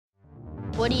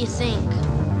What do you think?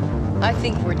 I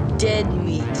think we're dead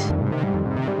meat.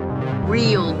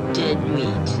 Real dead meat.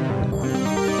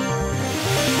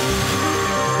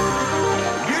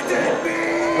 You dead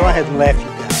meat! Go ahead and laugh, you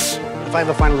guys. If I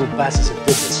ever find a little bastard that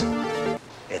did this,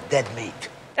 they're dead meat.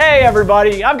 Hey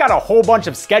everybody, I've got a whole bunch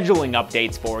of scheduling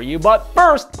updates for you, but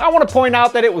first, I want to point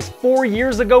out that it was 4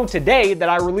 years ago today that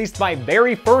I released my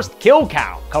very first kill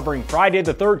count, covering Friday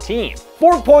the 13th.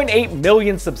 4.8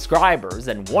 million subscribers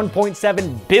and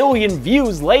 1.7 billion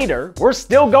views later, we're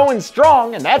still going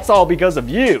strong, and that's all because of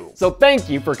you. So thank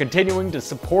you for continuing to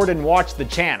support and watch the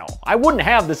channel. I wouldn't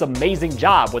have this amazing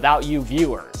job without you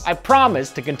viewers. I promise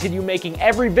to continue making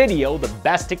every video the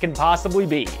best it can possibly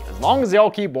be, as long as y'all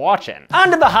keep watching.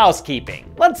 On to the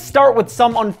housekeeping. Let's start with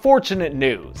some unfortunate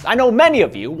news. I know many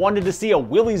of you wanted to see a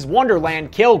Willy's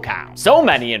Wonderland kill count. So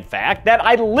many, in fact, that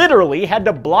I literally had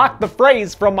to block the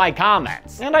phrase from my comments.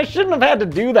 And I shouldn't have had to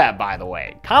do that, by the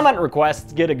way. Comment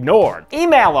requests get ignored.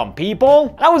 Email them,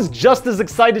 people! I was just as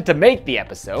excited to make the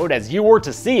episode as you were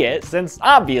to see it, since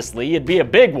obviously it'd be a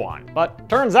big one. But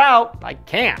turns out, I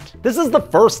can't. This is the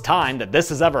first time that this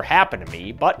has ever happened to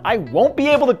me, but I won't be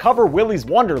able to cover Willy's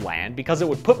Wonderland because it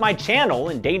would put my channel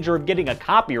in danger of getting a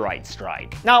copyright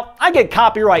strike. Now, I get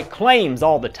copyright claims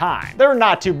all the time. They're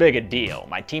not too big a deal.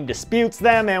 My team disputes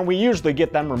them and we usually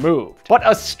get them removed. But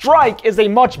a strike is a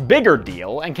much bigger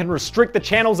deal and can restrict the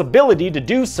channel's ability to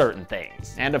do certain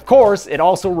things. And of course, it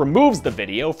also removes the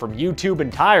video from YouTube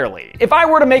entirely. If I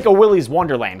were to make a Willy's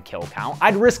Wonderland kill count,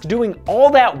 I'd risk doing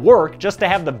all that work just to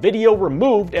have the video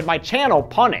removed and my channel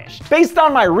punished. Based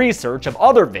on my research of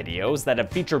other videos that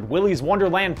have featured Willy's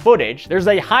Wonderland footage, there's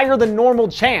a higher than normal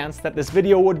chance that this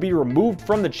video would be removed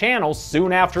from the channel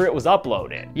soon after it was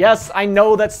uploaded. Yes, I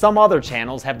know that some other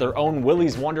channels have their own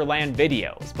Willy's Wonderland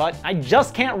videos, but I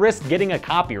just can't risk getting a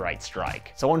copyright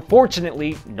strike. So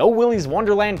unfortunately, no Willy's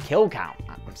Wonderland kill count.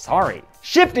 I'm sorry.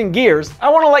 Shifting gears, I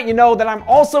want to let you know that I'm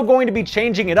also going to be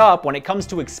changing it up when it comes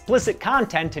to explicit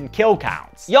content and kill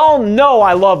counts. Y'all know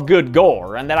I love good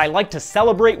gore and that I like to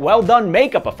celebrate well done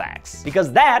makeup effects,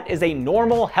 because that is a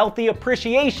normal, healthy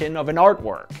appreciation of an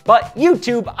artwork. But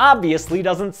YouTube obviously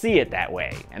doesn't see it that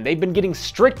way, and they've been getting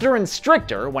stricter and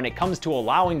stricter when it comes to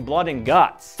allowing blood and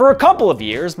guts. For a couple of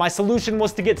years, my solution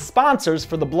was to get sponsors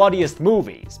for the bloodiest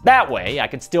movies. That way, I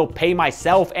could still pay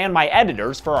myself and my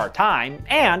editors for our time,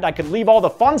 and I could leave all the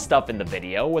fun stuff in the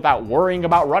video without worrying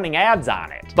about running ads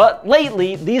on it. But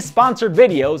lately, these sponsored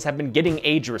videos have been getting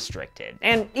age restricted.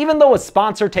 And even though a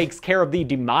sponsor takes care of the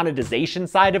demonetization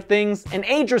side of things, an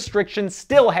age restriction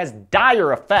still has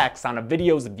dire effects on a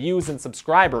video's views and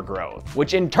subscriber growth,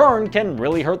 which in turn can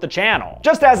really hurt the channel.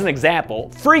 Just as an example,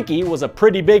 Freaky was a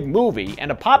pretty big movie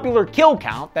and a popular kill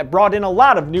count that brought in a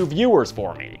lot of new viewers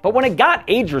for me. But when it got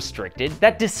age restricted,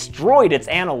 that destroyed its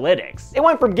analytics. It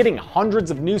went from getting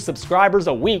hundreds of new subscribers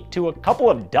a week to a couple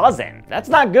of dozen. That's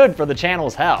not good for the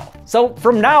channel's health. So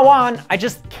from now on, I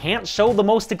just can't show the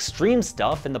most extreme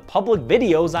stuff in the public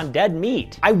videos on Dead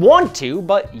Meat. I want to,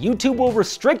 but YouTube will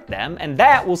restrict them, and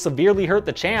that will severely hurt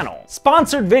the channel.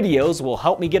 Sponsored videos will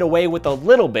help me get away with a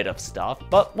little bit of stuff,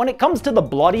 but when it comes to the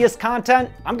bloodiest content,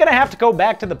 I'm gonna have to go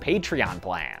back to the Patreon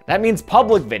plan. That means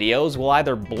public videos will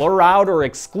either blur out or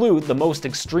exclude the most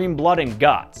extreme blood and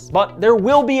guts, but there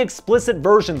will be explicit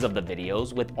versions of the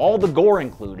videos with all the gore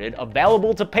included,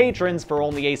 available to patrons for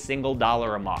only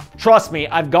 $1 a month. Trust me,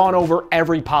 I've gone over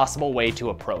every possible way to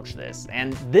approach this,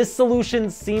 and this solution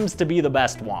seems to be the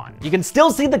best one. You can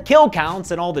still see the kill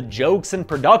counts and all the jokes and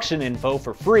production info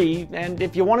for free, and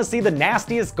if you want to see the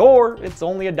nastiest gore, it's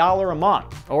only $1 a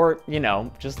month. Or, you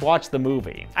know, just watch the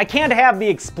movie. I can't have the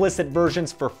explicit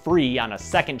versions for free on a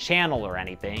second channel or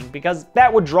anything, because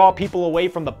that would draw people away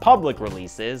from the public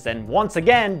releases and once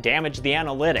again damage the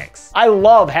analytics. I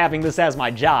love having this as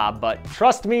my job, but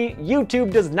trust me,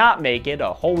 YouTube does not make it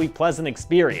a wholly pleasant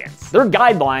experience. Their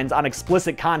guidelines on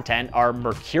explicit content are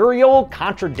mercurial,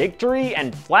 contradictory,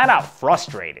 and flat out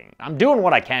frustrating. I'm doing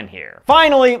what I can here.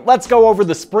 Finally, let's go over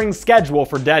the spring schedule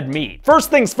for Dead Meat. First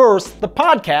things first, the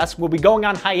podcast will be going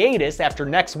on hiatus after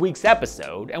next week's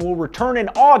episode and will return in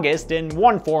August in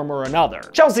one form or another.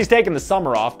 Chelsea's taking the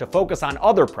summer off to focus on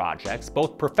other projects,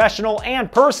 both professional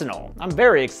and personal. I'm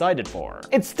very excited for her.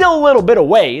 It's still a little bit of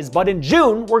ways, but in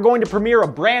June, we're going to premiere a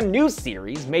brand new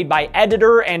series made by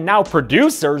editor and now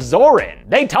producer Zoran.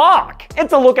 They talk!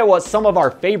 It's a look at what some of our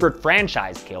favorite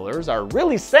franchise killers are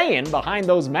really saying behind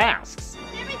those masks. Is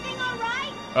everything all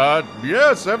right?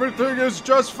 Yes, everything is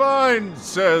just fine,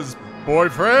 says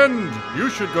boyfriend. You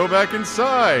should go back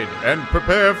inside and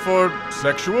prepare for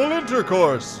sexual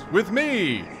intercourse with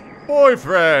me.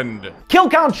 boyfriend. Kill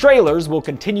count trailers will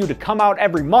continue to come out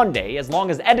every Monday as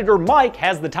long as editor Mike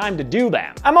has the time to do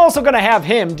them. I'm also gonna have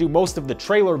him do most of the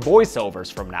trailer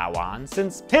voiceovers from now on,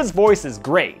 since his voice is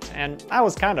great, and I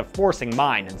was kind of forcing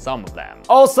mine in some of them.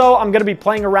 Also, I'm gonna be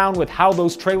playing around with how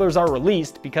those trailers are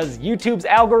released because YouTube's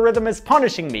algorithm is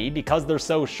punishing me because they're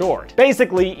so short.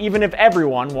 Basically, even if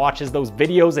everyone watches those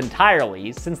videos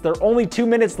entirely, since they're only 2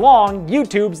 minutes long,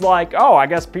 YouTube's like, oh, I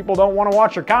guess people don't want to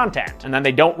watch your content. And then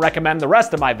they don't recommend the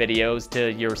rest of my videos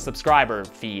to your subscriber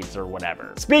feeds or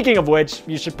whatever. Speaking of which,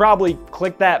 you should probably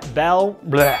click that bell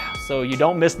so you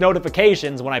don't miss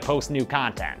notifications when I post new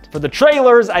content. For the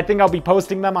trailers, I think I'll be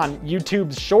posting them on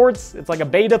YouTube's Shorts. It's like a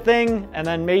beta thing, and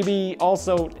then maybe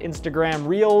also Instagram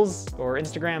Reels or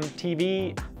Instagram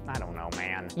TV. I don't know,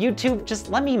 man. YouTube, just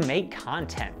let me make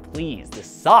content, please. This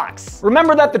sucks.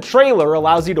 Remember that the trailer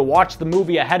allows you to watch the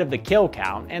movie ahead of the kill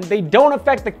count, and they don't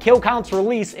affect the kill count's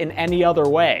release in any other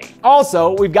way.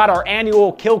 Also, we've got our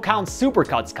annual kill count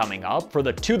supercuts coming up for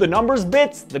the To the Numbers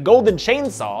bits, the golden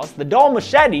chainsaws, the dull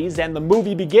machetes, and the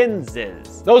movie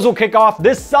beginses. Those will kick off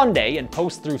this Sunday and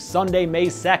post through Sunday, May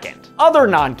 2nd. Other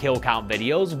non-kill count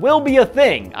videos will be a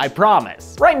thing, I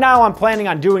promise. Right now, I'm planning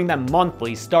on doing them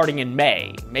monthly starting in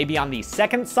May, maybe on the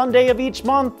second Sunday of each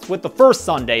month, with the first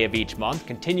Sunday of each month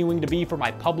continuing to be for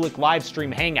my public live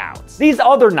stream hangouts. These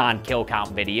other non-kill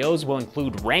count videos will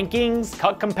include rankings,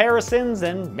 cut comparisons,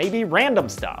 and maybe random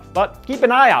stuff, but keep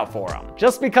an eye out for them.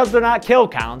 Just because they're not kill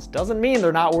counts doesn't mean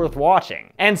they're not worth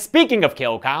watching. And speaking of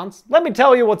kill counts, let me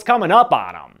tell you what's coming up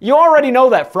on them. You already know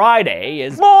that Friday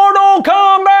is Mortal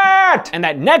Kombat! And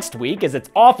that next week is its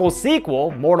awful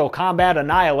sequel, Mortal Kombat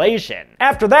Annihilation.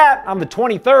 After that, on the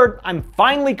 23rd, I'm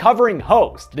finally covering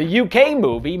Host, the UK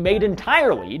movie made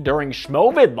entirely during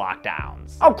Schmovid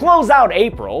lockdowns. I'll close out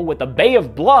April with A Bay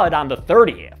of Blood on the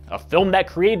 30th, a film that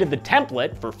created the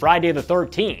template for Friday the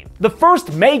 13th. The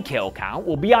first May kill count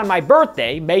will be on my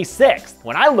birthday, May 6th,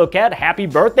 when I look at Happy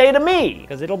Birthday to Me,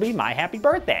 because it'll be my happy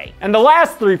birthday. And the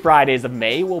last 3 Fridays of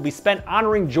May will be spent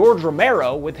honoring George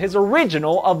Romero with his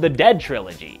original Of the Dead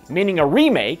trilogy, meaning a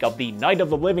remake of the Night of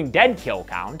the Living Dead kill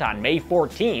count on May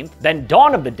 14th, then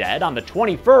Dawn of the Dead on the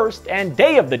 21st, and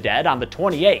Day of the Dead on the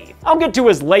 28th. I'll get to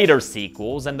his later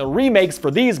sequels and the remakes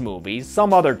for these movies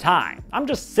some other time. I'm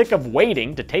just sick of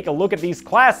waiting to take a look at these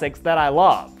classics that I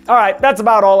love. Alright, that's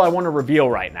about all I want to reveal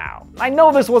right now. I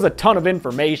know this was a ton of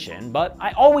information, but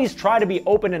I always try to be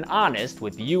open and honest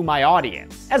with you, my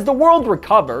audience. As the world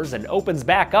recovers and opens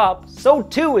back up, so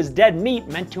too is Dead Meat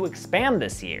meant to expand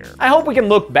this year. I hope we can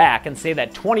look back and say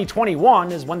that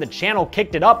 2021 is when the channel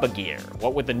kicked it up a gear,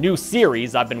 what with the new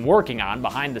series I've been working on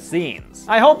behind the scenes.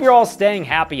 I hope you're all staying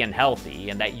happy and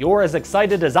healthy, and that you're as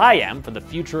excited as I am for the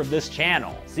future of this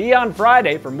channel. See you on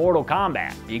Friday for Mortal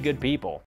Kombat. Be good people.